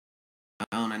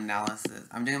analysis.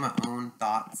 I'm doing my own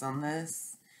thoughts on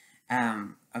this.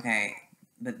 Okay,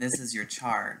 but this is your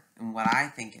chart, and what I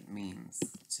think it means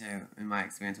to, in my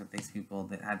experience with these people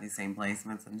that have these same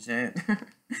placements and shit.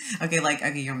 Okay, like,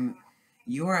 okay,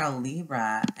 you are a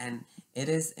Libra, and it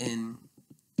is in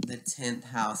the 10th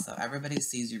house, so everybody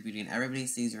sees your beauty, and everybody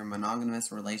sees your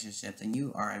monogamous relationships, and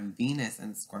you are in Venus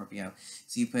and Scorpio,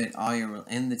 so you put all your,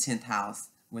 in the 10th house,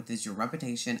 which is your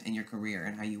reputation and your career,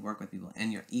 and how you work with people,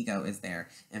 and your ego is there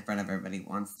in front of everybody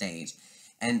on stage.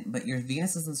 But your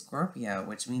Venus is in Scorpio,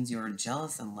 which means you're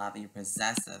jealous in love and you're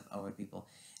possessive over people.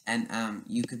 And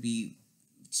you could be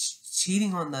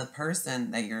cheating on the person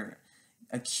that you're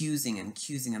accusing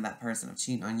of that person of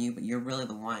cheating on you, but you're really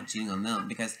the one cheating on them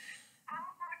because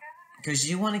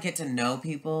you want to get to know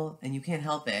people and you can't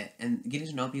help it. And getting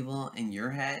to know people in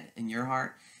your head, in your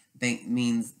heart,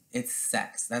 means it's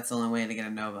sex. That's the only way to get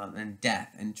to know them, and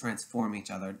death, and transform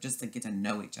each other, just to get to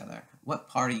know each other. What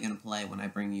part are you going to play when I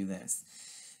bring you this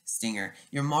stinger?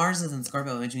 Your Mars is in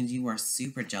Scorpio, which means you are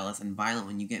super jealous and violent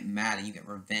when you get mad and you get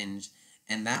revenge.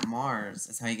 And that Mars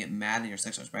is how you get mad in your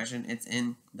sexual expression. It's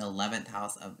in the 11th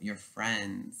house of your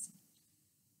friends.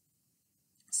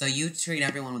 So you treat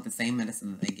everyone with the same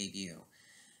medicine that they gave you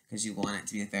because you want it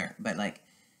to be fair. But like,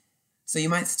 so you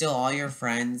might steal all your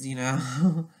friends, you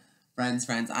know,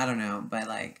 friends, I don't know. But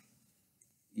like,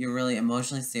 you're really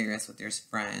emotionally serious with your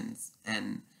friends,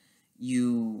 and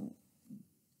you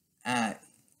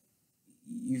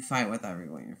fight with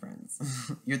everyone, your friends.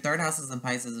 Your third house is in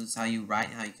Pisces, which is how you write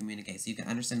and how you communicate, so you can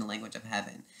understand the language of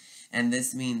heaven. And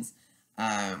this means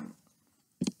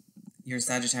your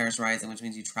Sagittarius rising, which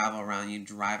means you travel around, you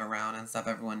drive around and stuff.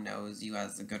 Everyone knows you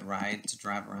as a good ride to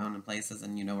drive around in places,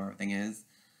 and you know where everything is.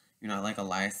 You're not like a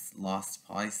lost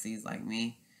Pisces like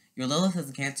me. Your Lilith is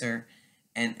in Cancer,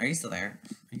 and are you still there?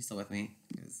 Are you still with me?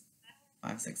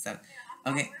 5, 6, 7.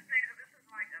 Okay.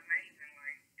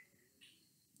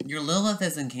 Your Lilith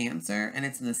is in Cancer, and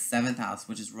it's in the 7th house,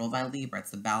 which is ruled by Libra.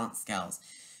 It's the balanced scales.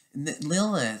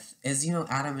 Lilith is, you know,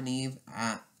 Adam and Eve.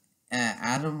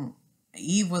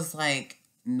 Eve was like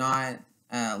not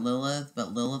Lilith,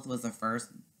 but Lilith was the first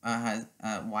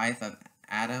wife of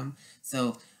Adam.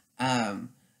 So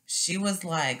she was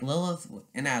like, Lilith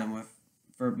and Adam were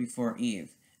before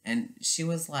Eve. And she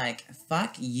was like,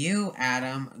 fuck you,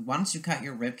 Adam. Why don't you cut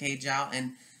your ribcage out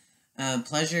and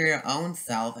pleasure your own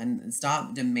self and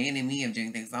stop demanding me of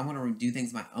doing things. I want to do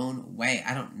things my own way.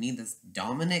 I don't need this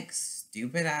Dominic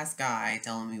stupid ass guy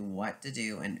telling me what to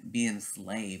do and be a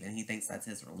slave, and he thinks that's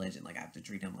his religion. Like I have to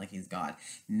treat him like he's God.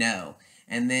 No.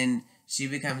 And then she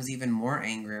becomes even more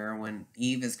angrier when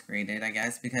Eve is created, I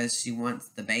guess, because she wants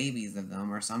the babies of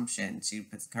them or some shit, and she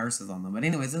puts curses on them. But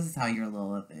anyways, this is how your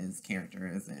Lilith character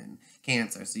is in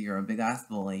Cancer. So you're a big ass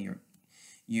bully.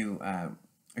 You are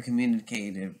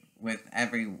communicative with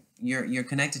you're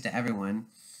connected to everyone,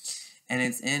 and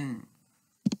it's in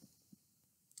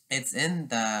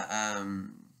the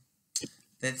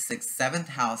 5th, 6th, 7th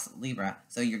house, Libra.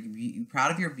 So you're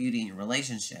proud of your beauty and your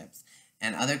relationships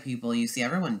and other people. You see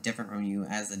everyone different from you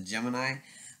as a Gemini,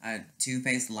 a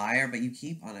two-faced liar, but you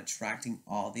keep on attracting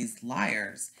all these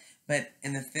liars. But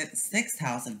in the 5th, 6th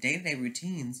house of day-to-day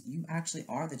routines, you actually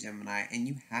are the Gemini, and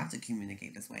you have to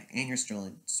communicate this way, and your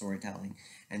storytelling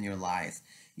and your lies.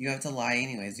 You have to lie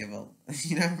anyways.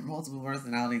 You have multiple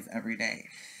personalities every day.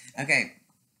 Okay.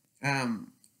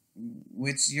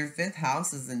 Which your 5th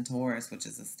house is in Taurus, which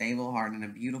is a stable heart and a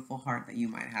beautiful heart that you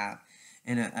might have,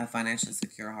 and a financially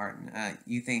secure heart. And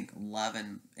you think love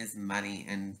is money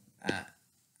and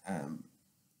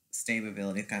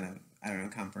stability, kind of, I don't know,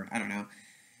 comfort. I don't know.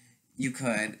 You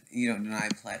don't deny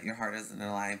your heart doesn't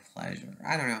deny pleasure.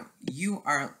 I don't know. You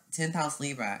are 10th house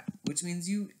Libra, which means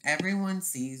everyone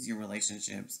sees your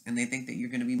relationships and they think that you're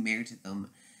going to be married to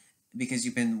them because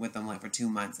you've been with them like for 2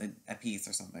 months a piece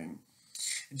or something.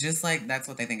 Just like that's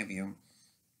what they think of you.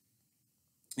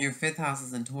 Your 5th house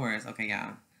is in Taurus. Okay,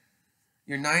 yeah.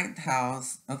 Your 9th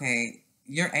house, okay.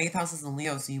 Your 8th house is in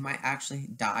Leo, so you might actually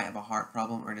die of a heart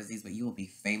problem or disease, but you will be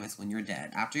famous when you're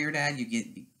dead. After you're dead, you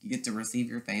get to receive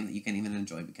your fame that you can't even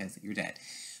enjoy because you're dead.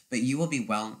 But you will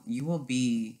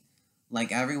be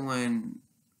like everyone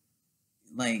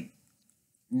like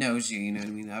knows you, you know what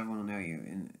I mean? Everyone will know you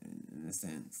in a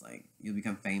sense. Like you'll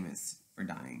become famous for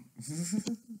dying.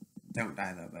 Don't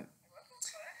die though, but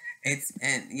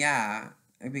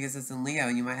because it's in Leo,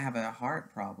 you might have a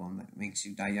heart problem that makes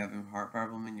you die. You have a heart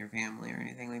problem in your family or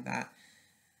anything like that.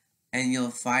 And you'll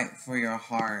fight for your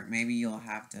heart. Maybe you'll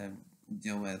have to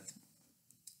deal with...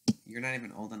 You're not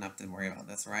even old enough to worry about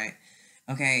this, right?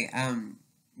 Okay,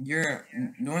 Your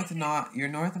your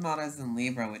North Node is in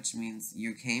Libra, which means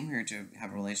you came here to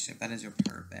have a relationship. That is your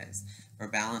purpose for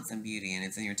balance and beauty, and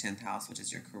it's in your 10th house, which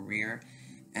is your career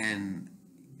and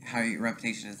how your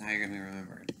reputation is, how you're gonna be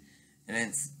remembered, and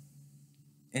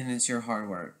it's your hard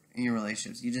work in your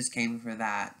relationships. You just came for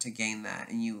that to gain that,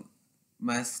 and you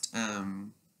must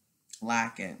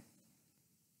lack it.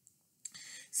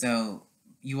 So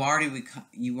you already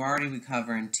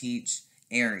recover and teach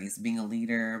Aries, being a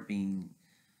leader, being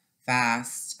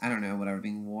fast, I don't know, whatever,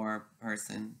 being war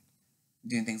person,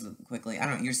 doing things quickly. I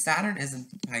don't know. Your Saturn is in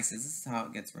Pisces. This is how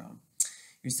it gets real.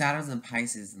 Your Saturn's in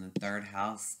Pisces in the 3rd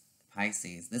house,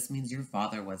 Pisces. This means your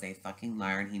father was a fucking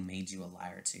liar and he made you a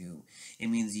liar too. It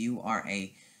means you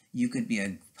could be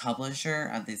a publisher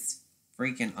of this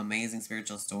freaking amazing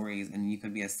spiritual stories, and you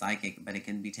could be a psychic, but it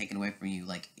can be taken away from you.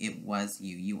 Like, it was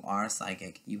you. You are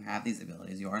psychic. You have these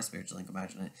abilities. You are spiritual and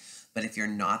compassionate. But if you're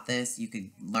not this, you could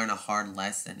learn a hard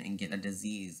lesson and get a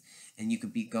disease. And you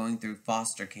could be going through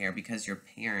foster care because your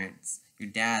parents, your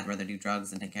dad, rather do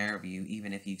drugs and take care of you,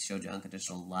 even if he showed you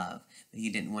unconditional love. But he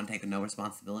didn't want to take no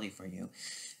responsibility for you.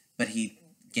 But he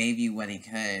gave you what he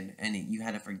could, and you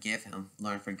had to forgive him,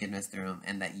 learn forgiveness through him,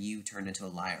 and that you turned into a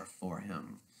liar for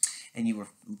him. And you were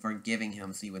forgiving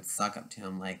him, so you would suck up to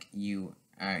him like you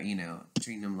are,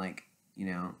 treating him like,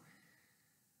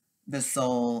 the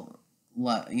soul,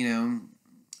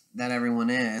 that everyone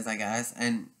is, I guess.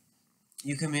 And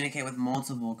you communicate with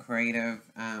multiple creative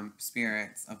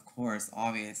spirits, of course,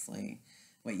 obviously.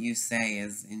 What you say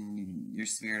is in your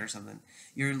spirit or something.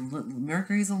 Your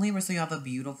Mercury's in Libra, so you have a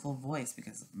beautiful voice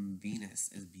because Venus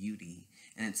is beauty,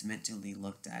 and it's meant to be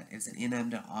looked at. It's an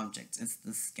inanimate object. It's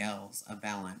the scales of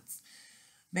balance.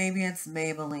 Maybe it's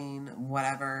Maybelline,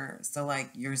 whatever. So,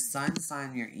 like, your sun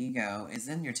sign, your ego, is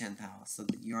in your 10th house, so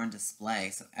that you're on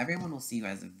display. So everyone will see you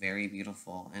as very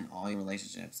beautiful in all your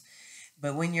relationships.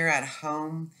 But when you're at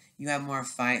home, you have more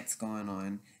fights going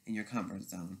on in your comfort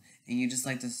zone. And you just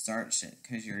like to start shit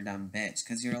because you're a dumb bitch.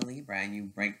 Because you're a Libra and you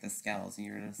break the scales. And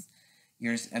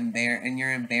you're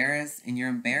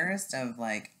embarrassed of,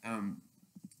 like,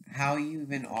 how you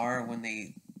even are when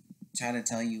they try to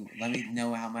tell you, let me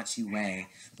know how much you weigh.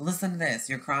 But listen to this.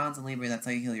 Your Crohn's and Libra, that's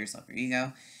how you heal yourself. Your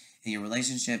ego and your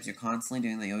relationships, you're constantly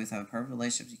doing that. You always have a perfect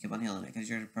relationship. You keep on healing it because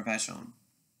you're a professional.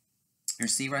 Your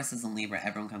Ceres is in Libra.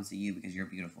 Everyone comes to you because you're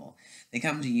beautiful. They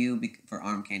come to you for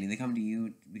arm candy. They come to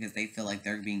you because they feel like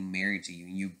they're being married to you,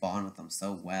 and you bond with them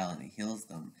so well, and it heals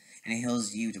them. And it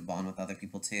heals you to bond with other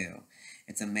people too.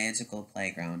 It's a magical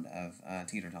playground of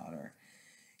teeter-totter.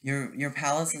 Your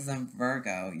palace is in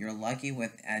Virgo. You're lucky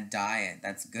with a diet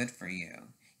that's good for you.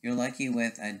 You're lucky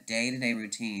with a day-to-day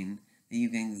routine that you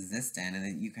can exist in, and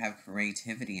that you have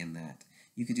creativity in that.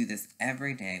 You could do this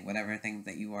every day. Whatever thing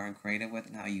that you are creative with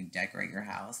and how you decorate your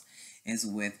house is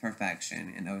with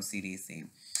perfection and OCDC.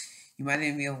 You might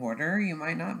even be a hoarder. You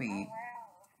might not be.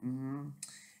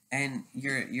 And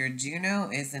your Juno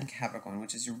is in Capricorn,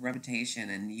 which is your reputation,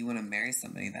 and you want to marry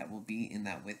somebody that will be in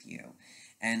that with you.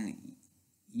 And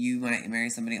you might marry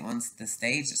somebody on the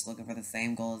stage just looking for the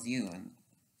same goal as you, and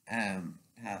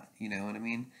you know what I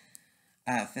mean?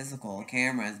 Physical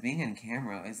cameras, being in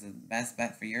camera is the best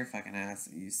bet for your fucking ass.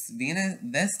 Venus,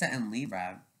 Vista, and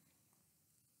Libra.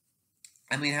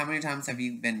 I mean, how many times have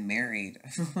you been married?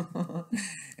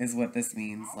 Is what this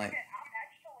means. Like, I'm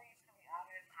actually, to be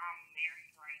honest, I'm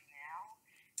married right now.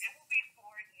 It will be 4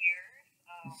 years.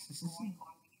 Going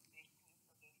on to 15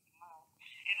 for this month,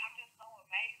 and I'm just so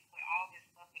amazed with all this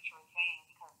stuff that you're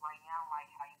saying because right now, like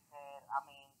how you said, I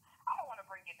mean, I don't want to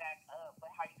bring it back up,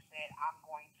 but how you said I'm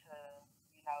going to,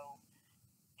 you know,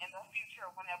 in the future,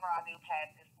 whenever I do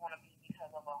pass, it's going to be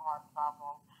because of a heart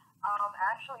problem.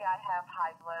 Actually, I have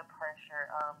high blood pressure,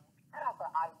 but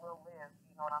I will live.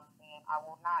 You know what I'm saying? I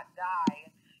will not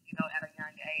die, at a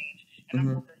young age, and I'm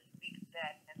going to speak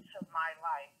that into my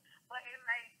life. But it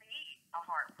may be a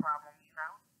heart problem,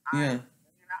 yeah.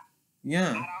 Yeah.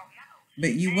 I don't know.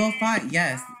 But you will fight.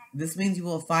 Yes, this means you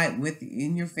will fight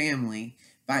in your family.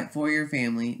 Fight for your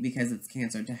family because it's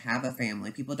cancer. To have a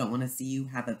family, people don't want to see you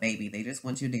have a baby. They just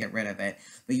want you to get rid of it.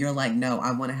 But you're like, no,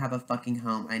 I want to have a fucking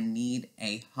home. I need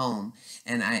a home,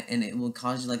 and it will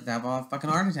cause you like to have a fucking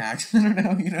heart attack. I don't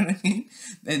know. You know what I mean?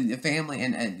 And the family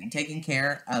and taking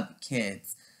care of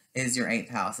kids is your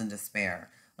 8th house in despair.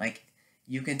 Like,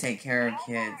 you can take care of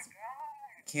kids.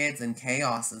 Kids and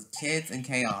chaos is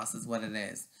what it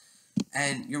is.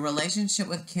 And your relationship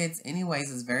with kids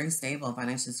anyways is very stable and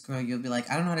financially secure. You'll be like,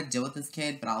 I don't know how to deal with this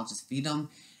kid, but I'll just feed him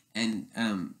and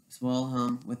spoil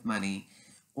him with money.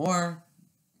 Or,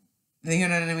 you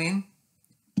know what I mean?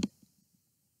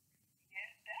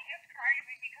 Yes, that is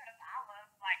crazy because I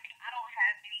don't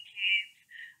have any kids.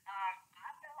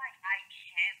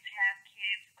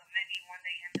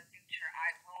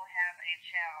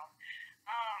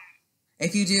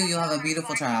 If you do, you'll have a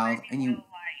beautiful child, and you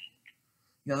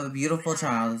have a beautiful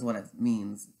child is what it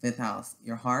means. 5th house,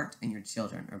 your heart and your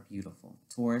children are beautiful.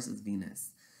 Taurus is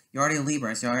Venus. You're already a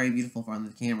Libra, so you're already beautiful for on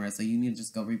the camera, so you need to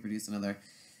just go reproduce another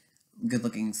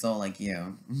good-looking soul like you. Oh my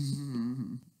God,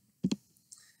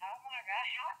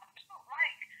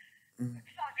 so do you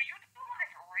do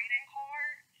like reading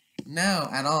cards? No,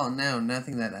 at all. No,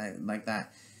 nothing like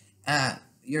that.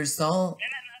 Your soul.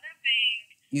 And another thing.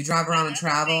 You drive around and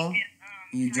travel.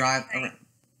 You drive around.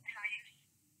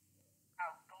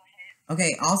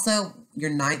 Okay, also, your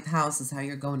 9th house is how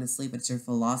you're going to sleep. It's your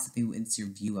philosophy. It's your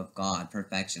view of God,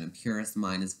 perfection. And purest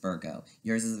mind is Virgo.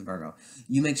 Yours is Virgo.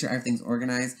 You make sure everything's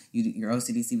organized. You do your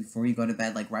OCDC before you go to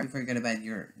bed. Like, right before you go to bed,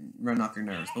 you're running off your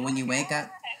nerves. But when you wake up,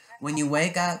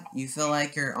 you feel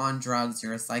like you're on drugs.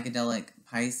 You're a psychedelic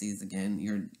Pisces again.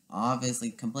 You're obviously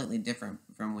completely different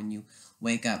from when you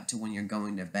wake up to when you're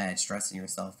going to bed, stressing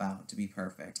yourself out to be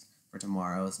perfect for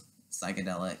tomorrow's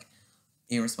psychedelic,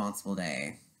 irresponsible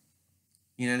day.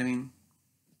 You know what I mean?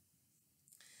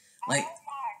 Like, oh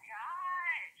my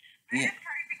God, that's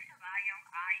crazy because I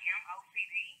am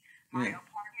OCD. My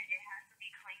apartment, it has to be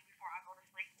clean before I go to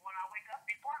sleep. When I wake up,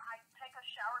 before I take a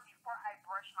shower, before I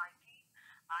brush my teeth,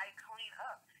 I clean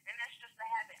up, and that's just a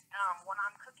habit. When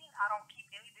I'm cooking, I don't keep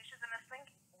any dishes in the sink.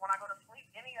 When I go to sleep,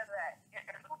 any of that,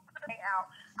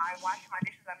 I wash my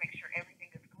dishes. I make sure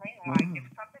everything is clean. Like if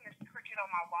something is crooked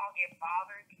on my wall, it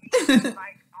bothers me.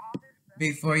 Like all this.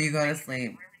 Before you go to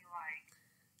sleep.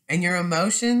 And your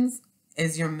emotions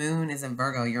is your moon is in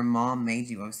Virgo. Your mom made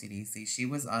you OCD. See, she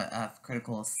was a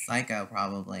critical psycho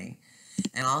probably.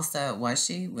 And also, was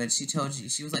she? When she told you,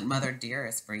 she was like mother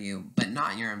dearest for you, but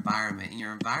not in your environment. In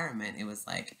your environment, it was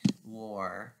like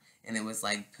war. And it was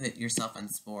like put yourself in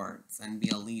sports and be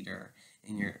a leader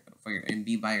and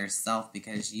be by yourself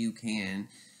because you can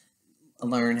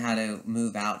learn how to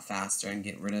move out faster and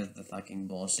get rid of the fucking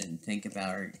bullshit and think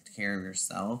about or take care of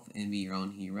yourself and be your own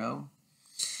hero.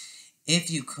 If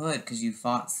you could, because you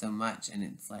fought so much and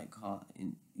it's like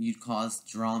you'd cause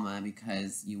drama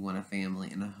because you want a family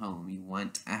and a home. You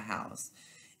want a house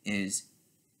is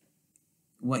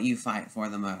what you fight for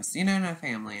the most. You know, no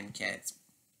family and kids.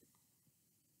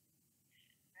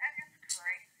 That is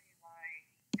crazy. Like,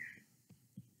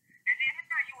 and then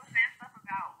you were saying stuff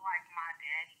about like my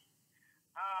daddy.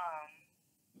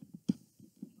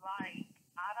 Like,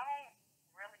 I don't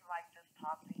really like just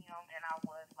talk to him, and I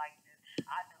was like this.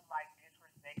 I do like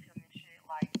disrespect him and shit.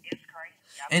 Like, it's crazy.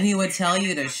 And he would tell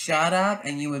you to shut up,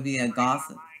 and you would be a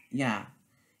gossip. Yeah.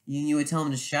 You would tell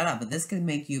him to shut up, but this could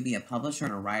make you be a publisher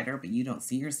and a writer, but you don't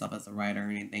see yourself as a writer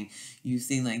or anything. You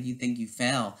seem like you think you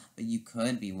fail, but you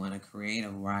could be one, a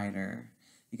creative writer.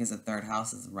 Because the 3rd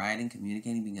house is writing,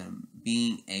 communicating,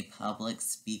 being a public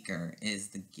speaker is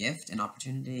the gift and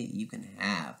opportunity you can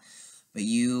have. But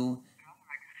you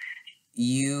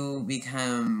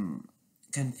become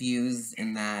confused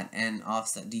in that and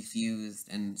offset diffused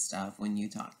and stuff when you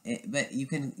talk. But you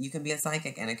can be a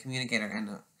psychic and a communicator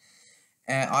and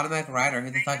an automatic writer.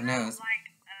 Who the fuck knows? Like, how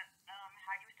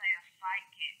you say a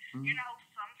psychic. Mm-hmm. You know,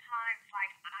 sometimes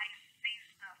like I see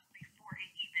stuff before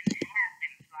it even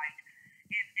happens. Like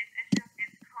it's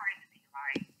crazy.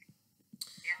 Like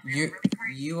it's really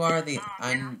crazy. You are the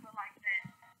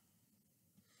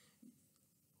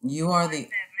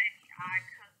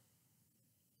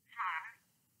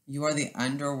You are the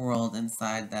underworld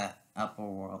inside the upper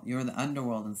world. You are the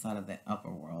underworld inside of the upper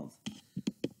world.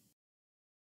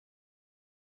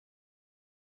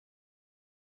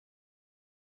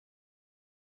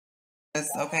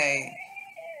 Okay.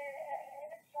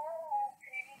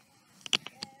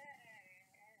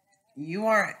 You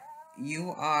are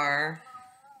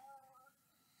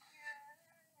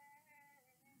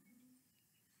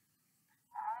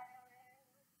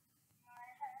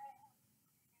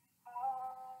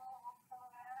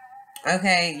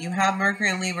okay, you have Mercury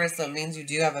in Libra, so it means you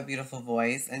do have a beautiful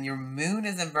voice. And your moon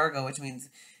is in Virgo, which means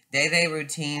day-to-day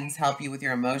routines help you with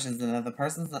your emotions. And if the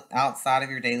person's outside of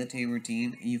your daily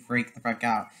routine, you freak the fuck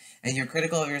out. And you're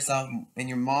critical of yourself, and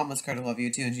your mom was critical of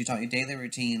you too, and she taught you daily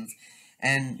routines.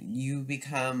 And you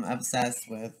become obsessed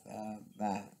with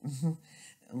that.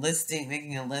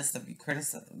 Making a list of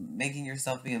making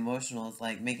yourself be emotional is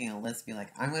like making a list, be like,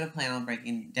 I'm going to plan on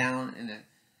breaking down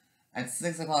at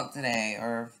 6 o'clock today,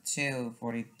 or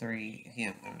 2:43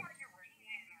 p.m.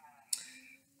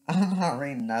 I'm not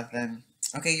reading nothing.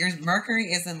 Okay, your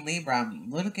Mercury is in Libra. I'm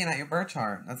looking at your birth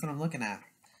chart. That's what I'm looking at.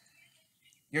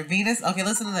 Your Venus, okay,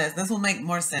 listen to this. This will make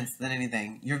more sense than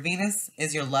anything. Your Venus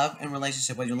is your love and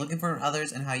relationship, what you're looking for in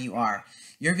others and how you are.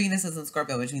 Your Venus is in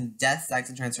Scorpio, which means death, sex,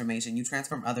 and transformation. You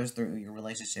transform others through your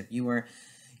relationship. You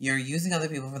You're using other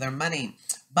people for their money,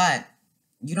 but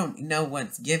you don't know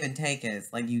what's give and take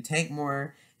is. Like, you take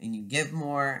more and you give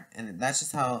more, and that's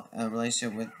just how a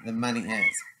relationship with the money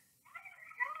is.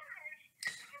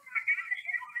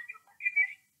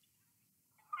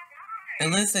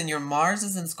 And listen, your Mars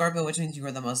is in Scorpio, which means you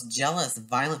are the most jealous,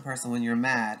 violent person when you're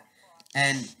mad.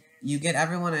 And you get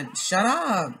everyone to shut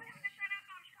up.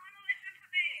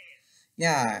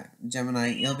 Yeah,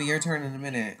 Gemini, it'll be your turn in a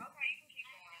minute.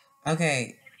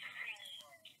 Okay.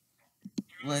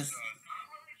 Listen.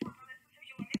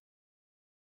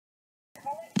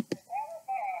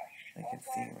 I can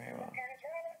see it very well.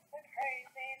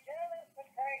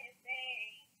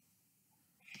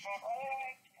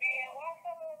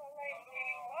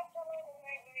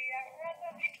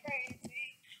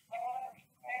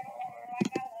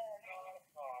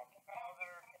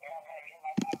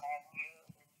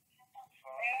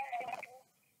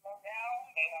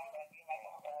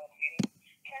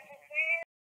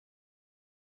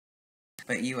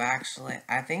 But you actually,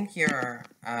 I think you're,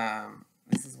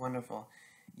 this is wonderful.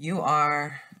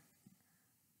 You're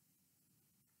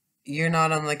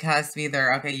not on the cusp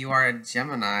either. Okay, you are a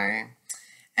Gemini.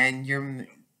 And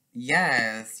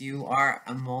yes, you are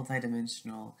a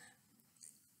multidimensional,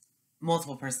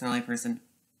 multiple personality person.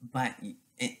 But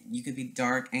you could be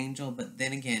dark angel. But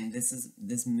then again,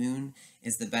 this moon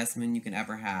is the best moon you can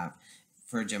ever have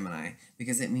for Gemini,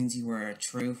 because it means you were a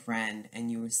true friend and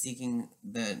you were seeking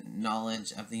the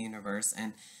knowledge of the universe,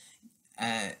 and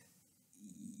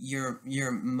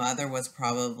your mother was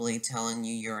probably telling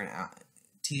you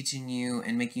teaching you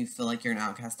and making you feel like you're an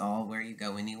outcast all where you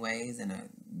go anyways, and a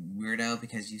weirdo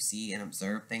because you see and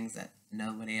observe things that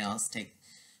nobody else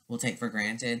will take for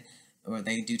granted, or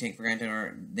they do take for granted,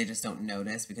 or they just don't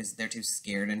notice because they're too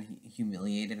scared and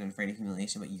humiliated and afraid of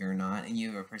humiliation, but you're not, and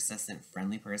you're a persistent,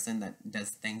 friendly person that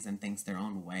does things and thinks their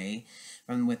own way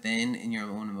from within in your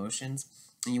own emotions,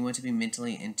 and you want to be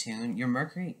mentally in tune. Your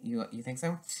Mercury, you think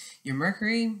so? Your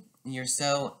Mercury, you're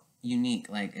so unique,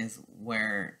 like, is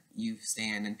where you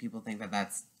stand, and people think that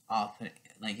that's off,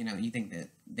 like, you think that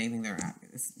they think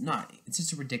it's not, it's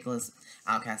just a ridiculous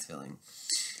outcast feeling.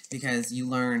 Because you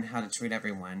learn how to treat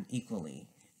everyone equally,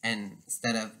 and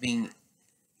instead of being,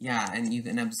 and you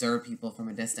can observe people from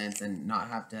a distance and not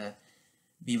have to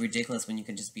be ridiculous when you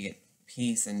can just be at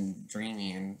peace and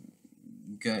dreamy and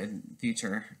good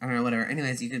future. I don't know, whatever.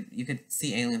 Anyways, you could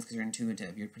see aliens because you're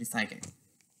intuitive. You're pretty psychic.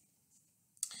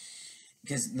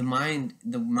 Because the mind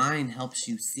helps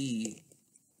you see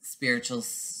spiritual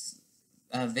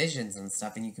visions and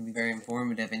stuff, and you can be very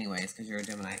informative anyways because you're a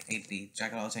Gemini, 8B,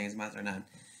 jack of all trades, master of none.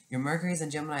 Your Mercury is in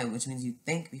Gemini, which means you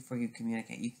think before you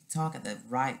communicate. You talk at the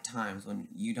right times when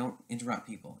you don't interrupt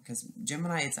people. Because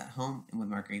Gemini, it's at home with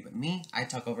Mercury. But me, I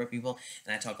talk over people,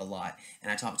 and I talk a lot, and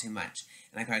I talk too much,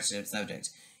 and I crash the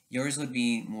subject. Yours would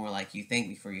be more like you think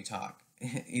before you talk.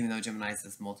 Even though Gemini is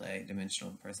this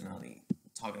multi-dimensional personality,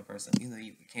 talkative person. Even though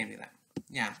you can be that.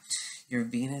 Yeah. Your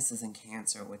Venus is in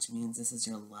Cancer, which means this is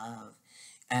your love.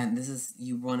 And this is,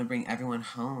 you want to bring everyone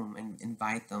home and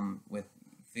invite them with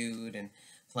food and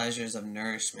pleasures of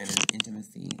nourishment and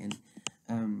intimacy and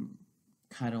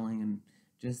cuddling and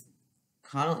just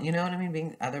cuddle, you know what I mean?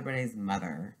 Being everybody's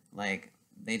mother. Like,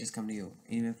 they just come to you,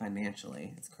 even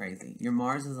financially. It's crazy. Your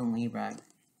Mars is in Libra.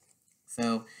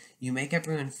 So you make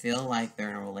everyone feel like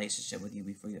they're in a relationship with you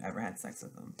before you ever had sex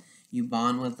with them. You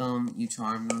bond with them, you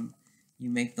charm them, you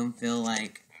make them feel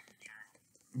like,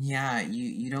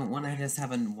 you don't want to just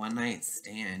have a one-night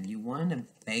stand. You want to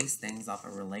base things off a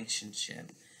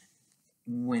relationship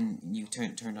when you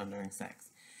turned on during sex.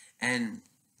 And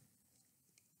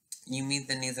you meet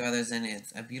the needs of others, and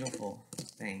it's a beautiful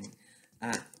thing.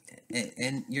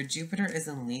 And your Jupiter is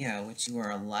in Leo, which you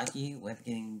are lucky with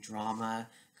getting drama,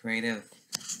 creative,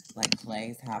 like,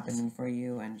 plays happening for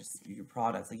you, and just your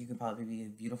products. Like, you could probably be a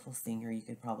beautiful singer, you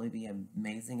could probably be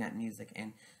amazing at music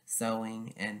and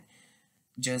sewing, and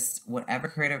just whatever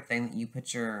creative thing that you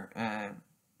put your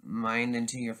mind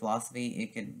into, your philosophy,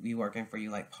 it could be working for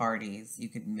you. Like parties, you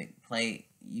could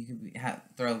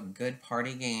throw good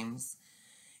party games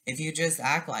if you just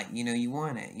act like you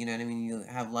want it. You know what I mean? You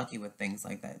have lucky with things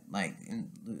like that, like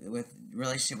with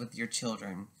relationship with your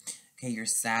children. Okay, your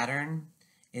Saturn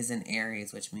is in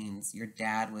Aries, which means your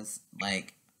dad was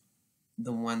like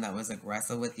the one that was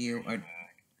aggressive with you, or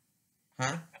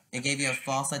it gave you a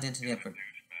false identity of.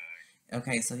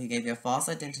 Okay, so he gave you a false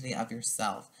identity of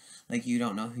yourself, like you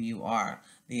don't know who you are,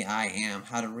 the I am,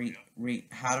 how to react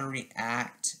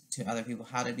to other people,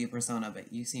 how to be a persona.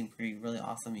 But you seem really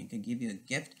awesome. You could give you a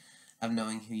gift of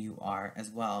knowing who you are as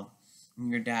well. And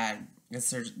your dad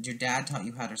taught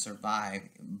you how to survive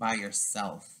by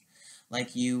yourself.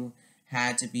 Like, you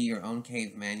had to be your own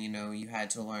caveman. You know, you had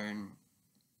to learn.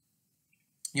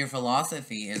 Your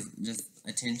philosophy is just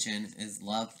attention is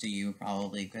love to you,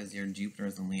 probably because your Jupiter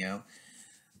is in Leo.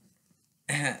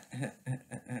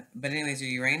 But anyways,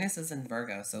 your Uranus is in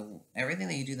Virgo, so everything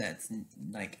that you do that's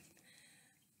like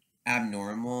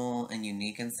abnormal and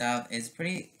unique and stuff is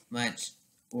pretty much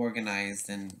organized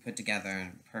and put together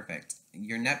and perfect.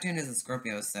 Your Neptune is a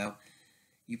Scorpio, so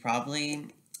you probably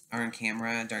are on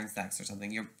camera during sex or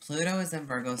something. Your Pluto is in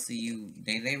Virgo, so you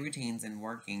day-to-day routines and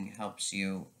working helps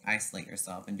you isolate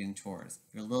yourself and doing chores.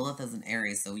 Your Lilith is in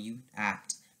Aries, so you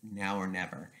act now or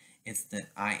never. It's that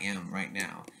I am right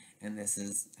now, and this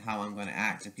is how I'm going to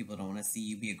act. If people don't want to see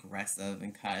you be aggressive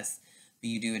and cuss, but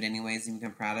you do it anyways and you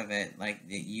become proud of it, like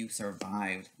that you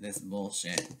survived this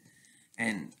bullshit.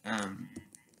 And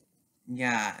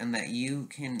yeah, and that you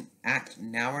can act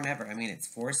now or never. I mean, it's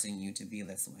forcing you to be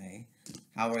this way.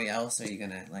 How else are you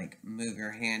gonna like move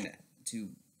your hand to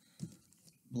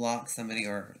block somebody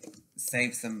or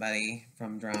save somebody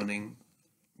from drowning?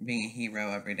 Being a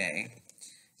hero every day.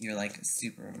 You're like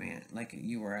Superman, like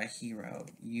you are a hero.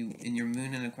 You and your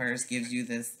moon in Aquarius gives you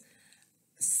this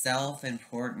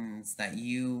self-importance that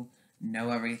you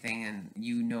know everything and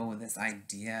you know this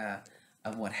idea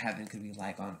of what heaven could be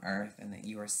like on earth, and that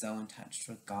you are so in touch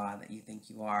with God that you think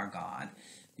you are God,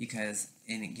 because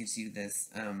and it gives you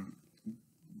this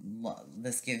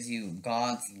this gives you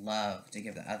God's love to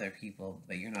give to other people,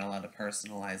 but you're not allowed to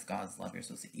personalize God's love. You're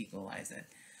supposed to equalize it.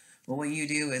 But what you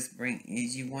do is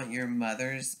you want your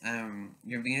mother's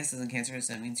your Venus is in Cancer,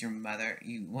 so it means you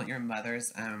want your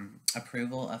mother's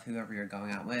approval of whoever you're going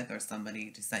out with, or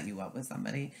somebody to set you up with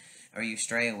somebody, or you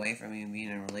stray away from even being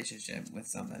in a relationship with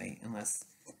somebody unless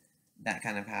that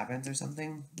kind of happens or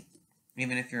something.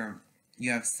 Even if you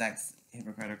have sex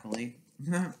hypocritically.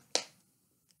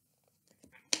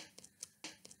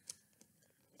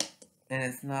 And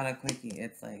it's not a quickie.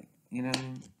 It's like, you know what I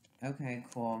mean? Okay,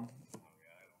 cool.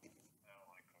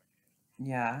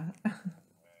 Yeah.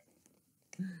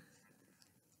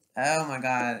 Oh my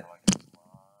god.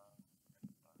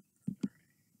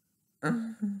 You're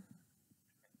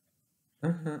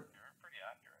pretty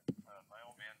accurate. My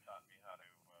old man taught me how to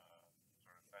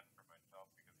sort of fend for myself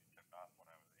because he took off when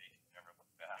I was 8 and never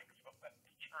looked back. So that's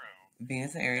true.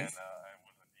 Venus Aries. And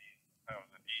I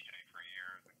was a DJ for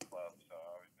years in clubs, so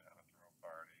I always knew how to throw a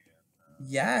party. And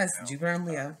Yes, now I'm Jupiter a and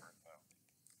Leo. photographer, so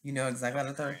You know exactly how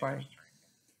to throw a party.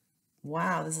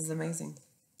 Wow, this is amazing.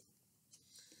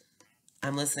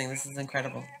 I'm listening. This is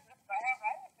incredible.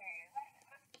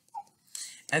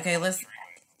 Okay, let's.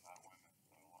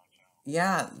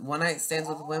 Yeah, one night stands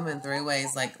with women 3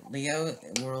 ways. Like Leo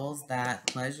rules that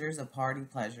pleasures of party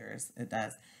pleasures. It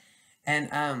does. And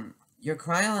your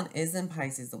Cryon is in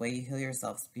Pisces. The way you heal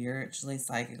yourself spiritually,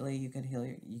 psychically, you could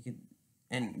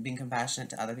and being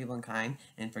compassionate to other people and kind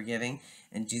and forgiving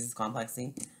and Jesus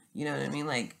complexy. You know what I mean?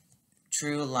 Like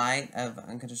true light of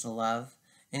unconditional love.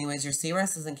 Anyways, your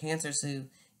Ceres is in Cancer, so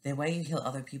the way you heal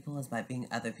other people is by being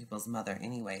other people's mother,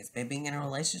 anyways, by being in a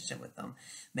relationship with them,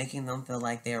 making them feel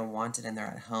like they are wanted and they're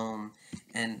at home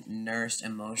and nourished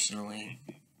emotionally.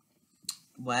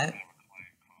 What?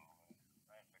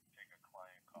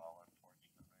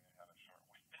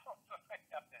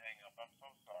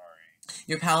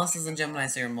 Your palace is in Gemini,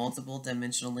 so you're multiple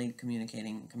dimensionally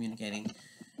communicating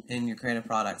in your creative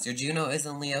products. Your Juno is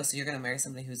in Leo, so you're gonna marry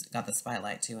somebody who's got the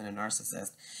spotlight too and a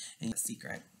narcissist, and you're a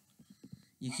secret.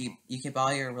 You keep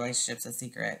all your relationships a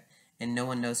secret, and no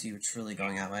one knows who you're truly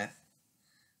going out with,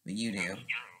 but you do.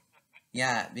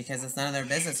 Yeah, because it's none of their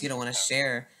business. You don't want to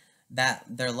share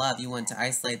their love. You want to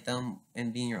isolate them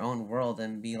and be in your own world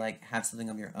and be like have something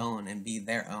of your own and be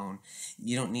their own.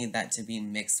 You don't need that to be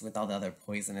mixed with all the other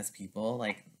poisonous people.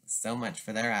 Like so much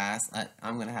for their ass.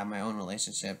 I'm gonna have my own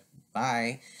relationship.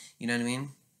 Bye. You know what I mean?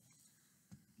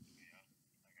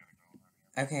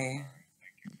 Okay.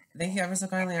 Thank you ever so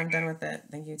kindly. I'm done with it.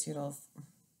 Thank you, Toodles.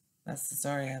 That's the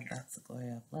story of That's the Glory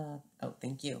of Love. Oh,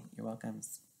 thank you. You're welcome.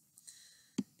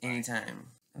 Anytime.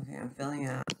 Okay, I'm filling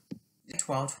out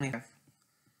 12:25. Okay,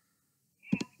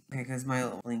 because my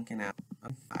blinking out.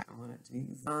 I want it to be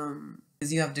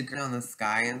because you have degree on the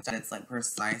sky and stuff. It's like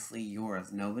precisely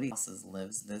yours. Nobody else's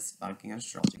lives this fucking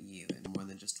astrology. You in more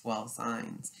than just 12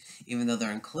 signs, even though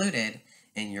they're included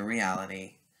in your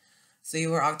reality. So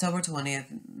you were October 20th,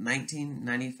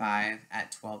 1995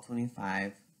 at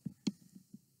 12:25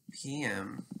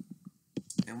 p.m.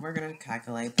 And we're gonna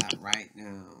calculate that right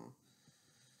now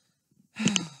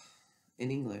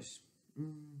in English.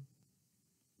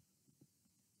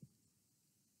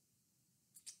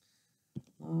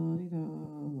 La-di-da,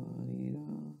 la-di-da,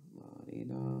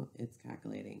 la-di-da. It's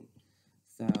calculating.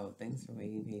 So, thanks for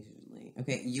waiting patiently.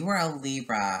 Okay, you are a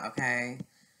Libra, okay?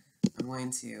 I'm going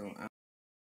to... You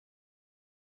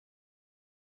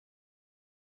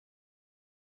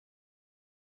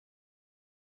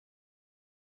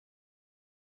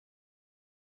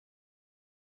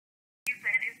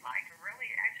said it's like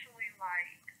really actually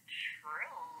like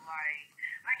true,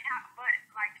 like how, but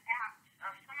like how,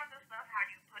 some of the stuff how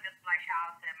you put it, like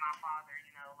how I said my father,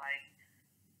 you know, like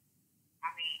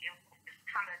I mean it's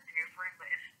kind of different, but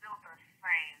it's still the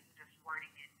same, just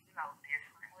wording it, you know,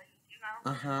 differently, you know.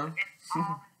 It's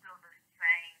all still the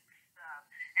same stuff,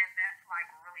 and that's like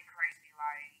really crazy.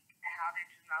 Like, how did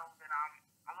you know that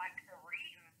I like to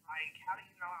read, and like, how do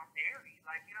you know I'm married?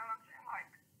 Like, you know what I'm saying?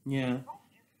 Like, Yeah.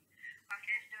 Like,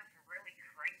 it's just really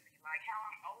crazy. Like, how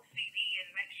I'm OCD and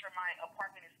make sure my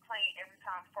apartment is clean every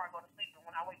time before I go to sleep and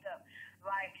when I wake up.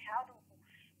 Like, how do,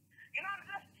 you know, I'm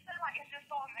just saying, like, it's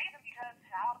just so amazing because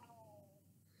how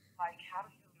do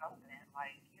you know that?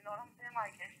 Like, you know what I'm saying?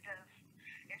 Like, it's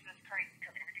just crazy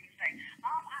because everything you say.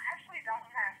 I actually don't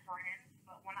have friends,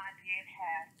 but when I did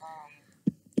have,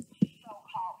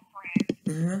 so-called friends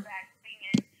back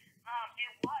then,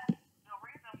 it was the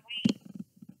reason we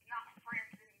not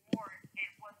friends anymore.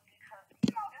 It was because,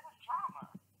 you know, it was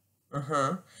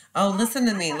drama. Oh, listen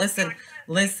to me. Listen.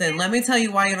 Let me tell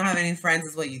you why you don't have any friends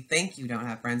is what you think you don't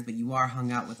have friends, but you are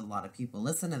hung out with a lot of people.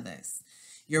 Listen to this.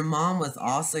 Your mom was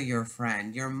also your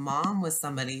friend. Your mom was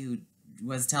somebody who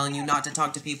was telling you not to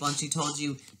talk to people, and she told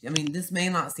you, I mean, this may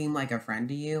not seem like a friend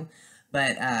to you,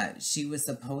 but she was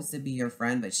supposed to be your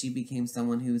friend, but she became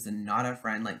someone who's not a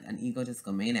friend, like an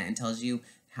egotistical maniac, and tells you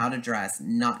how to dress,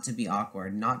 not to be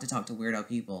awkward, not to talk to weirdo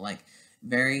people, like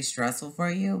very stressful for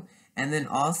you. And then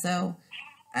also,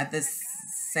 at the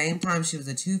same time, she was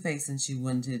a two-face, and she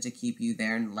wanted to keep you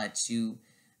there and let you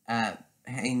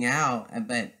hang out,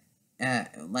 but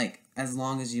like as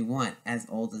long as you want, as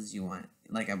old as you want,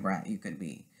 like a brat you could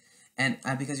be. And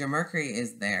because your Mercury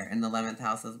is there in the 11th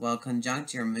house as well,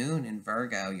 conjunct your moon in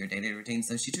Virgo, your daily routine.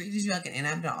 So she treated you like an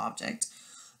inanimate object,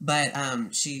 but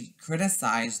she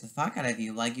criticized the fuck out of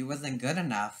you, like you wasn't good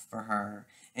enough for her.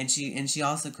 And she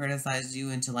also criticized you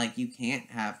into like you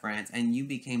can't have friends, and you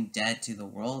became dead to the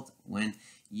world when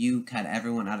you cut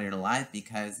everyone out of your life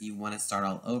because you want to start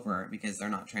all over because they're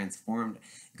not transformed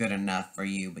good enough for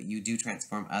you, but you do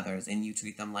transform others, and you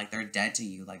treat them like they're dead to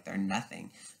you, like they're nothing,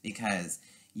 because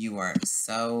you are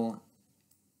so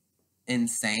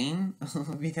insane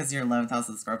because your 11th house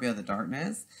is Scorpio, the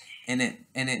darkness, and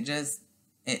it just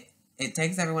it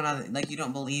takes everyone out of, like you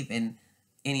don't believe in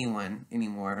anyone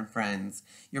anymore and friends.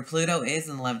 Your Pluto is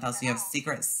in the 11th house, so you have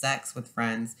secret sex with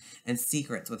friends and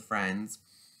secrets with friends.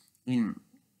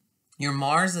 Your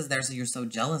Mars is there, so you're so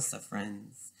jealous of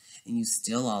friends and you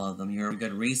steal all of them. You're a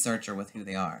good researcher with who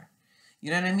they are.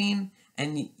 You know what I mean?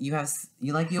 And you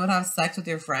would have sex with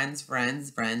your friends,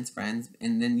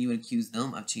 and then you would accuse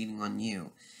them of cheating on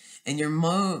you. And your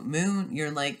moon,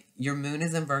 your moon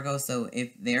is in Virgo, so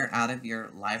if they're out of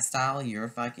your lifestyle, your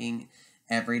fucking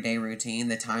everyday routine,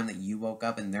 the time that you woke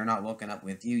up and they're not woken up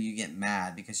with you, you get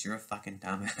mad because you're a fucking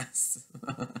dumbass.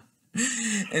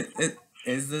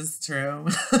 Is this true?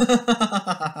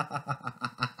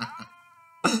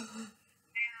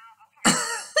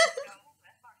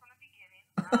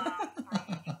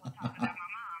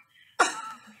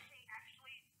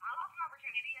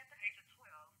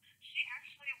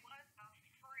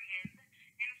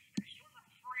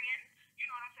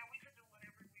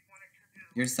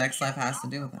 Your sex life has to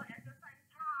do with it. She was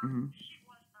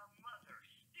a mother.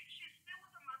 She still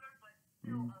was a mother, but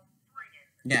still a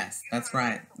friend. Yes, that's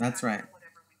right. That's right.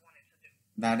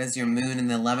 That is your moon in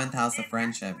the 11th house of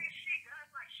friendship.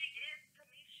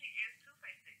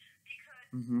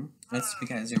 That's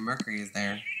because your Mercury is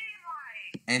there.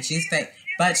 And she's fake.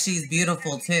 But she's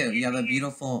beautiful too. You have a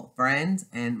beautiful friend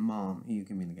and mom who you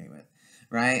communicate with.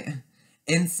 Right?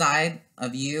 Inside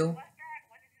of you.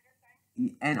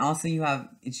 And also you have,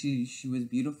 she was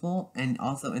beautiful, and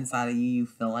also inside of you, you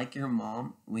feel like your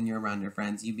mom. When you're around your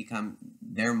friends, you become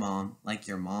their mom, like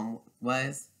your mom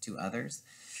was to others.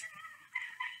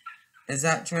 Is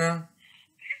that true? This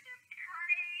is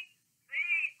crazy.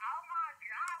 Oh my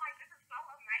God, like this is so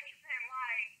amazing.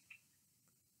 Like,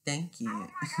 thank you. Oh my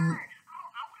God.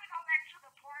 I want to go back to the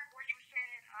part where you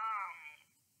said,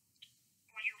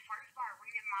 when you first started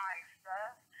reading my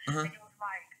stuff, and it was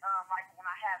like when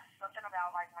I have something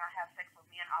about like when I have sex with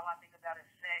men, all I think about is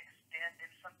sex, death,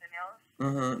 and something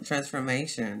else.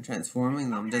 Transformation,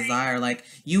 transforming them, desire. Like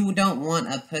you don't want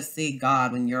a pussy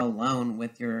god when you're alone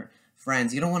with your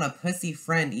friends. You don't want a pussy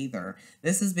friend either.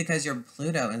 This is because your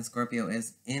Pluto in Scorpio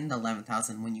is in the 11th house,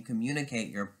 and when you communicate,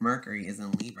 your Mercury is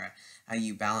in Libra, how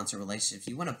you balance your relationships.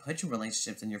 You want to put your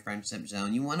relationships in your friendship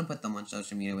zone. You want to put them on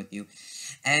social media with you,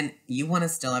 and you want to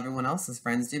steal everyone else's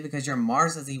friends too, because your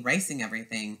Mars is erasing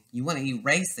everything. You want to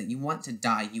erase it. You want to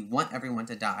die. You want everyone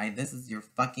to die. This is your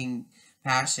fucking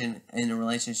passion in a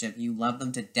relationship. You love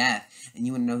them to death, and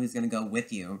you want to know who's going to go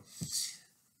with you.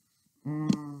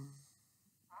 In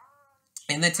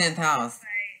the 10th house,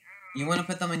 you want to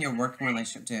put them in your working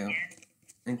relationship too,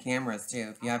 and cameras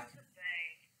too. If you have,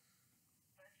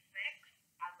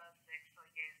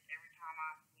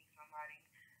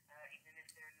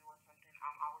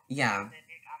 yeah.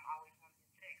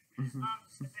 Mm-hmm. The death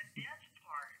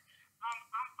part, I'm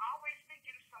always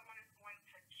thinking someone is going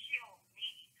to kill me.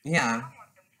 Yeah.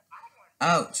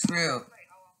 Oh, true.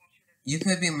 You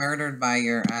could be murdered by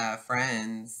your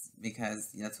friends, because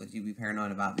that's what you'd be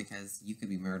paranoid about, because you could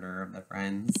be murderer of the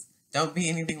friends. Don't be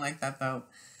anything like that though,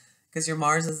 because your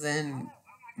Mars is in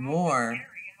war.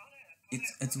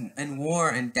 It's in war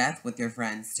and death with your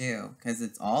friends too, because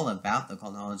it's all about the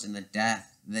occult knowledge and the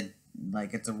death.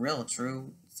 Like, it's a real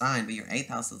true sign. But your 8th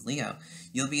house is Leo.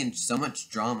 You'll be in so much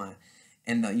drama,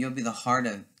 and you'll be the heart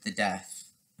of the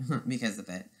death because of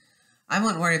it. I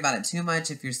wouldn't worry about it too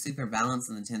much if you're super balanced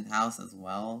in the 10th house as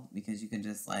well, because you can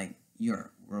just, like,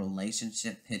 your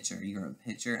relationship picture. You're a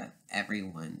picture of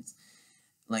everyone's,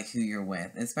 like, who you're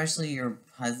with. Especially your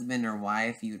husband or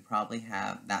wife, you would probably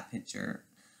have that picture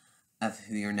of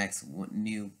who your next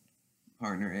new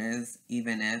partner is,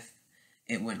 even if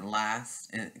it wouldn't last,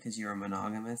 because you're a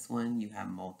monogamous one. You have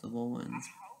multiple ones. I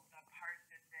hope the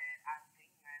person that I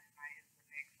seen last night is the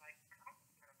next, like, I'm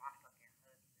my fucking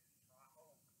husband, so I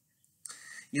hope.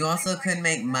 You also could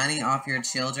make money off your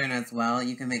children as well.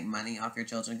 You can make money off your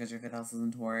children because your 5th house is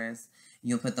in Taurus.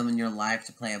 You'll put them in your life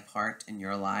to play a part in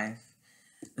your life.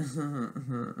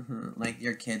 Like,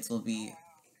 your kids will be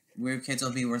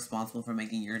responsible for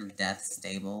making your death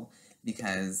stable,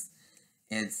 because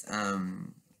it's,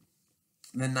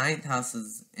 the 9th house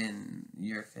is in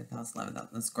your 5th house, 11th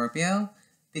house, in Scorpio,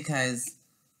 because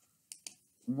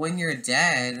when you're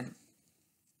dead,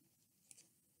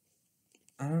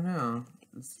 I don't know,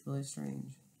 it's really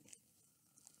strange.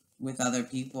 With other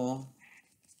people,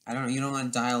 I don't know, you don't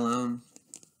want to die alone,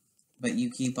 but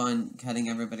you keep on cutting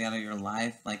everybody out of your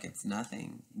life like it's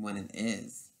nothing, when it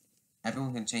is.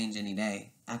 Everyone can change any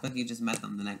day. Act like you just met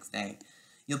them the next day.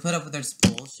 You'll put up with their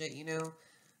bullshit, you know,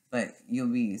 but you'll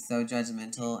be so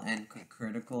judgmental and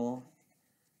critical.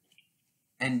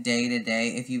 And day to day,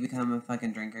 if you become a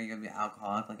fucking drinker, you'll be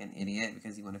alcoholic like an idiot,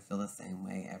 because you want to feel the same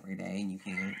way every day, and you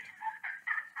can't.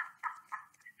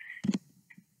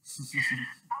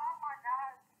 Oh my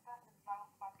god, this is so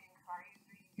fucking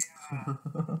crazy.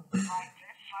 Like,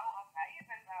 that's so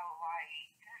amazing though,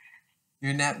 like.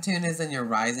 Your Neptune is in your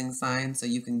rising sign, so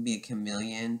you can be a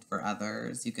chameleon for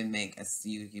others. You can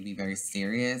you can be very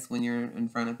serious when you're in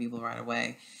front of people right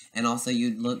away, and also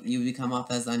you become off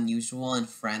as unusual and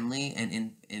friendly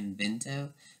and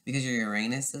inventive, because your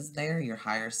Uranus is there. Your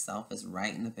higher self is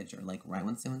right in the picture, like right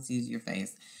when someone sees your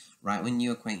face, right when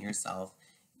you acquaint yourself,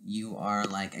 you are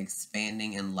like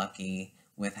expanding and lucky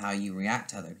with how you react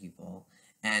to other people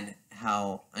and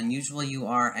how unusual you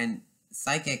are, and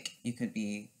psychic you could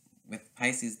be. With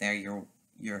Pisces there, you're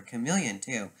a chameleon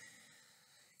too.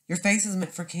 Your face is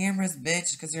meant for cameras,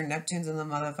 bitch, because your Neptune's in the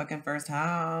motherfucking 1st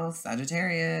house,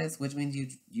 Sagittarius, which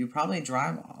means you probably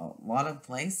drive a lot of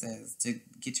places to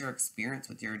get your experience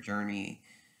with your journey.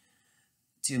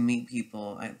 To meet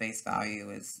people at face value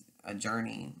is a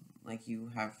journey. Like,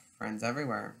 you have friends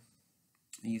everywhere.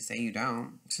 You say you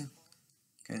don't,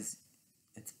 because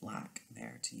it's black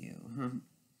there to you.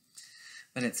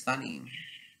 But it's funny.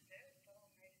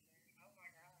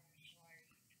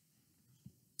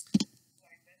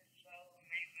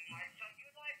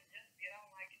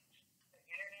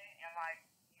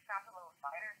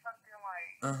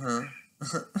 Uh-huh.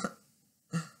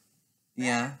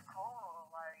 Yeah. That's cool.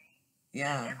 Like,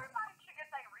 yeah. Everybody should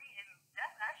get their reading.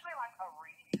 That's actually like a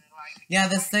reading. Like, yeah,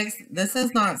 this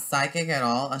is not psychic at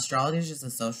all. Astrology is just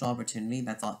a social opportunity.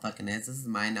 That's all it fucking is. This is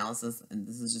my analysis, and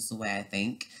this is just the way I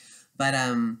think. But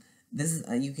this is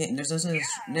you can't. There's no such thing.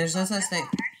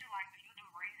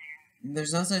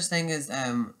 There's no such thing as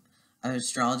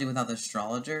astrology without the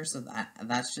astrologer. So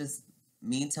that's just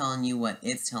me telling you what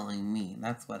it's telling me.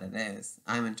 That's what it is.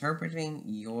 I'm interpreting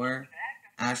your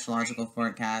astrological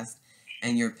forecast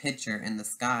and your picture in the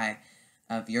sky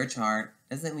of your chart.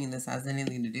 Doesn't mean this has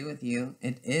anything to do with you.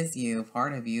 It is you,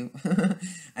 part of you,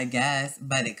 I guess.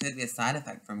 But it could be a side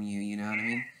effect from you. You know what I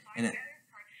mean? And it's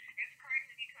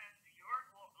crazy because your,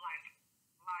 like,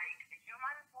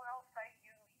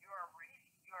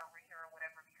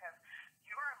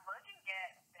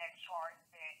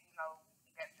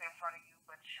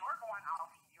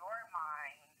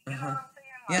 You know what I'm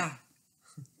saying? Like, Yeah.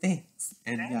 Thanks.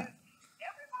 And yeah. Everybody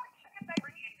should get their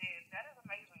reading did. That is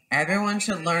amazing. Everyone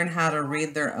should learn how to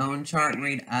read their own chart and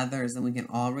read others, and we can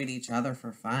all read each other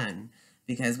for fun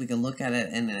because we can look at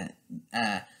it in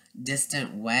a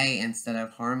distant way instead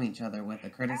of harm each other with the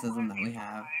criticism that we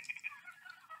have.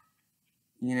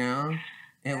 You know?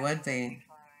 It would be.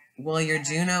 Well, you're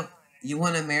Juno. You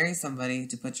want to marry somebody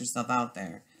to put yourself out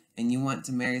there, and you want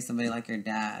to marry somebody like your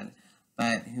dad.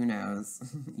 But who knows?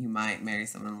 You might marry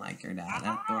someone like your dad,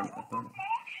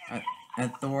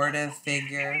 authoritative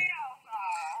figure,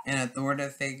 an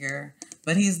authoritative figure.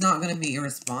 But he's not going to be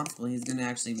irresponsible. He's going to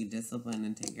actually be disciplined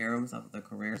and take care of himself with a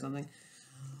career or something.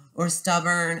 Or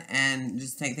stubborn and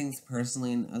just take things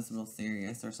personally and us real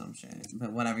serious or some shit.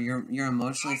 But whatever, you're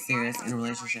emotionally serious in a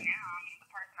relationship. Right now, I mean, the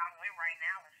person I'm with right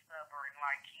now is stubborn.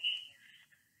 Like,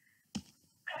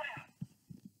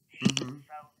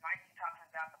 so, might be talking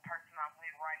about the person I'm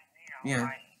with right now. Yeah.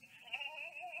 Like,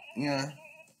 Yeah.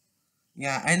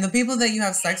 Yeah, and the people that you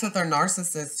have sex with are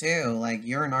narcissists too. Like,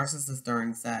 you're a narcissist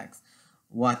during sex.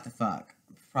 What the fuck?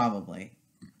 Probably.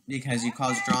 Because you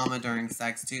cause drama during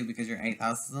sex too, because your 8th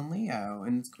house is in Leo,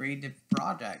 and it's creative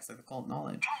projects like occult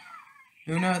knowledge.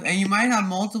 Who knows? And you might have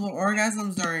multiple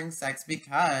orgasms during sex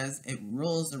because it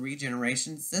rules the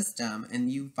regeneration system, and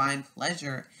you find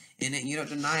pleasure in it. You don't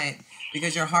deny it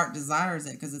because your heart desires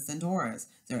it because it's in Taurus.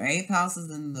 So your 8th house is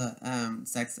in the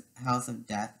sex house of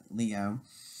death, Leo.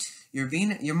 Your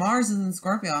Mars is in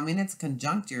Scorpio. I mean, it's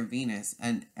conjunct your Venus,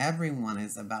 and everyone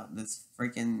is about this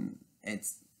freaking.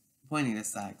 It's pointing to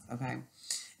sex, okay?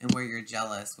 And where you're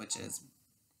jealous, which is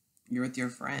you're with your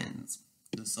friends,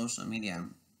 the social media.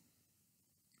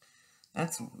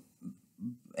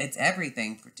 It's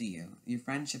everything to you. Your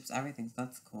friendship's everything, so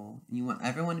that's cool. And you want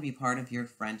everyone to be part of your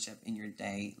friendship in your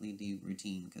daily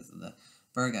routine because of the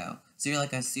Virgo. So you're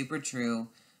like a super true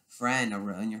friend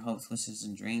in your hopes, wishes,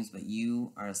 and dreams, but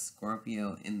you are a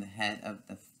Scorpio in the head of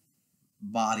the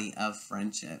body of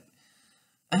friendship.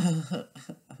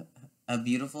 A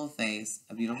beautiful face,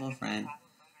 a beautiful friend,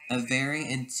 a very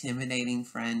intimidating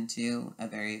friend too, a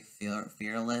very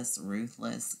fearless,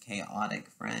 ruthless, chaotic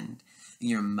friend.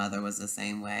 Your mother was the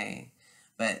same way,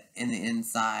 but in the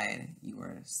inside, you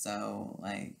were so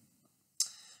like,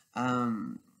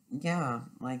 yeah,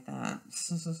 like that.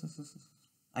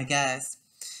 I guess.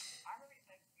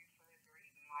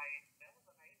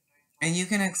 And you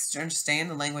can understand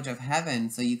the language of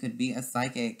heaven, so you could be a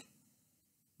psychic,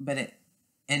 but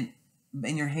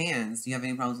in your hands, do you have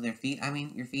any problems with your feet? I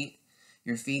mean,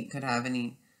 your feet could have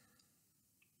any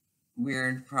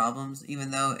weird problems, even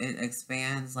though it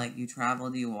expands, like you travel,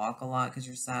 do you walk a lot because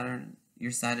your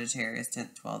Sagittarius,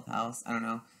 10th, 12th house, I don't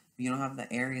know, you don't have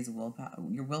the Aries willpower.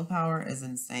 Your willpower is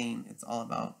insane. It's all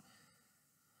about,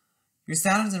 your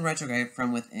Saturn's in retrograde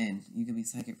from within. You can be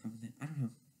psychic from within. I don't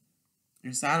know.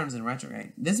 Your Saturn's in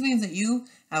retrograde. This means that you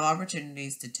have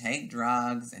opportunities to take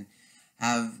drugs and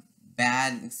have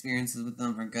bad experiences with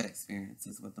them or good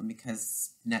experiences with them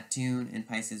because Neptune in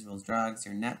Pisces rules drugs.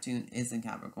 Your Neptune is in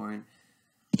Capricorn,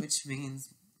 which means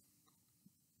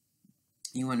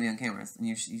you want to be on cameras and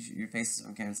your face is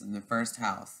on cameras in the first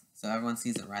house, so everyone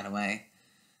sees it right away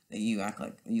that you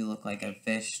look like a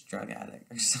fish drug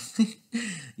addict or something.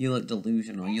 You look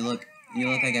delusional. You look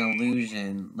like an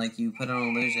illusion. Like you put on an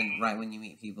illusion right when you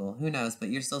meet people. Who knows? But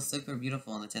you're still super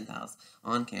beautiful in the 10th house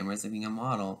on cameras of being a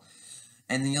model.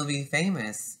 And then you'll be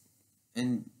famous.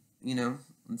 And,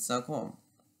 it's so cool.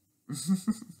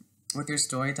 With your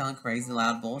storytelling crazy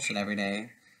loud bullshit every day.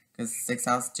 Because 6th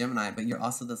house Gemini, but you're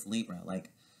also this Libra.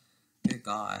 Like, good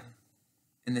God.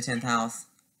 In the 10th house,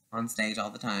 on stage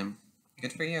all the time.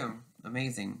 Good for you.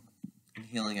 Amazing. And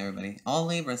healing everybody. All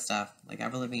Libra stuff. Like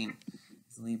Avril Lavigne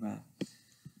is Libra.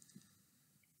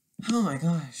 Oh my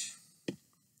gosh.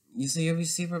 You'll be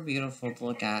super beautiful to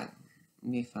look at.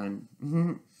 It'll be fun.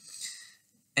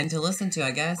 And to listen to,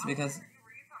 I guess, because...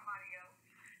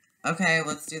 Okay,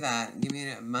 let's do that. Give me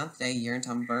a month, day, year, and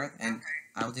time of birth, and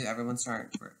I will do everyone's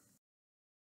chart.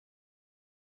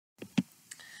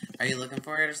 Are you looking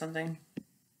for it or something?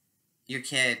 Your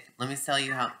kid. Let me tell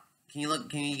you how... Can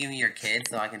you give me your kid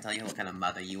so I can tell you what kind of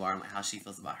mother you are and how she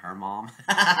feels about her mom?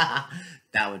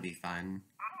 That would be fun.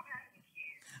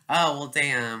 Oh, well,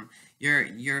 damn.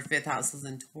 Your 5th house is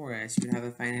in Taurus. You would have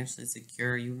it financially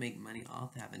secure. You would make money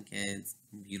off having kids.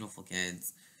 Beautiful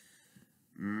kids.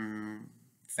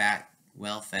 Fat,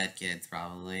 well-fed kids,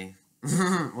 probably.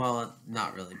 Well,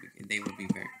 not really. They would be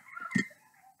very...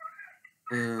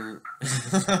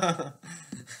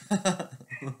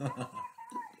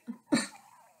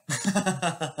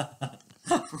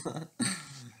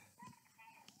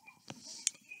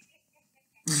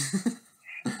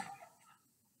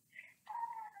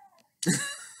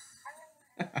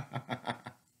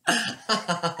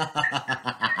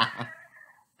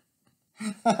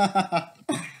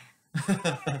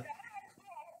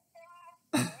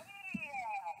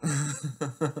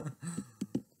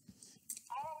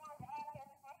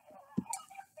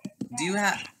 Do you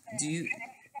have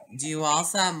do you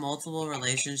also have multiple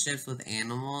relationships with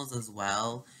animals as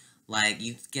well? Like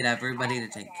you get everybody to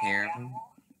take care of them?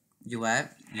 You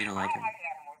what? You don't like them?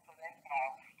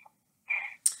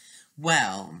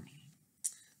 Well,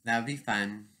 that would be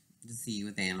fun to see you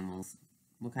with animals.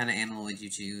 What kind of animal would you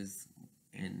choose?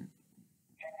 And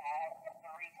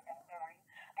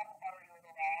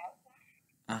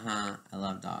I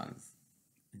love dogs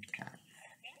and cats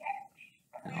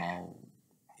and all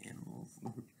animals.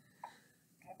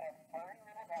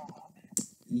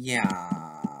 Yeah.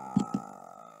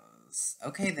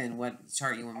 Okay, then what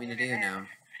chart you want me to do now?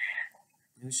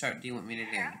 Whose chart do you want me to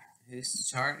do? Whose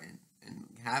chart? And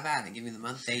have at it. Give me the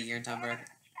month, day, year, and time of birth.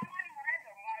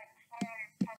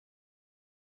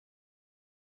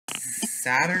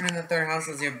 Saturn in the third house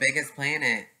is your biggest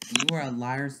planet. You are a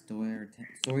liar,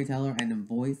 storyteller, and a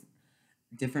voice.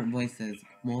 Different voices.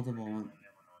 Multiple ones.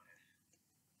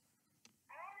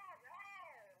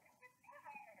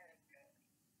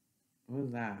 What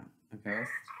was that? A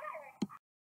ghost?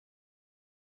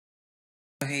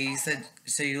 Okay, you said,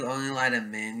 so you only lie to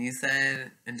men, you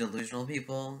said, and delusional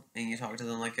people, and you talk to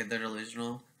them like they're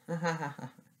delusional?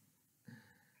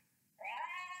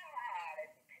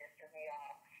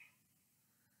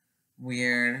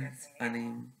 Weird. It's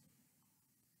funny.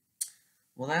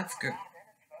 Well, that's good.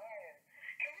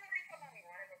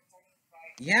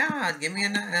 Yeah, give me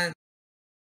a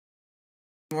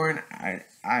Warren, I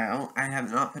have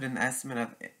not put an estimate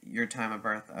of your time of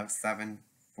birth of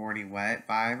 7:40 what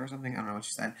 5 or something. I don't know what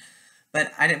you said,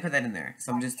 but I didn't put that in there.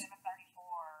 So I'm just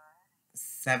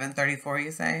 7:34.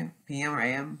 You say p.m. or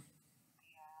a.m.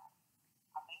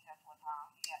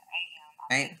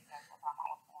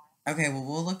 Okay, well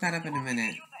we'll look that up in a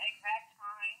minute.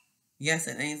 Yes,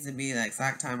 it needs to be the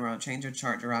exact time, or I'll change your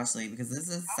chart drastically because this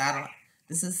is satellite.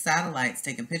 This is satellites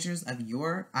taking pictures of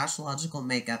your astrological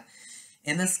makeup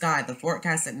in the sky, the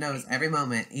forecast it knows every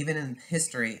moment, even in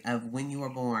history, of when you were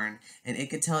born, and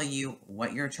it could tell you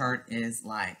what your chart is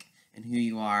like and who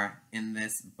you are in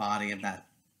this body of that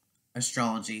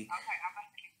astrology. Okay, I'm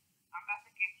about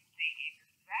to give you the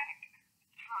exact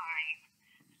time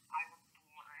I was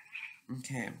born.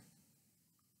 Okay.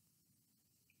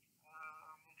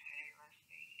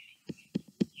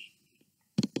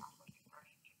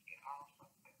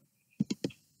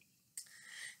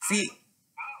 See.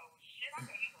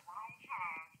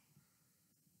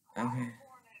 Okay.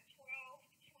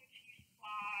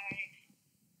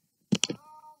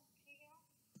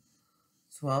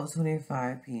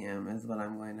 12:25 p.m. is what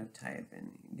I'm going to type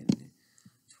in.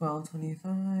 12:25.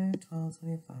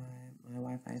 My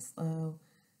Wi-Fi is slow.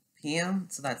 p.m.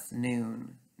 So that's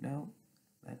noon. No,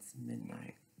 that's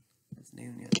midnight. That's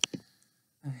noon. Yeah.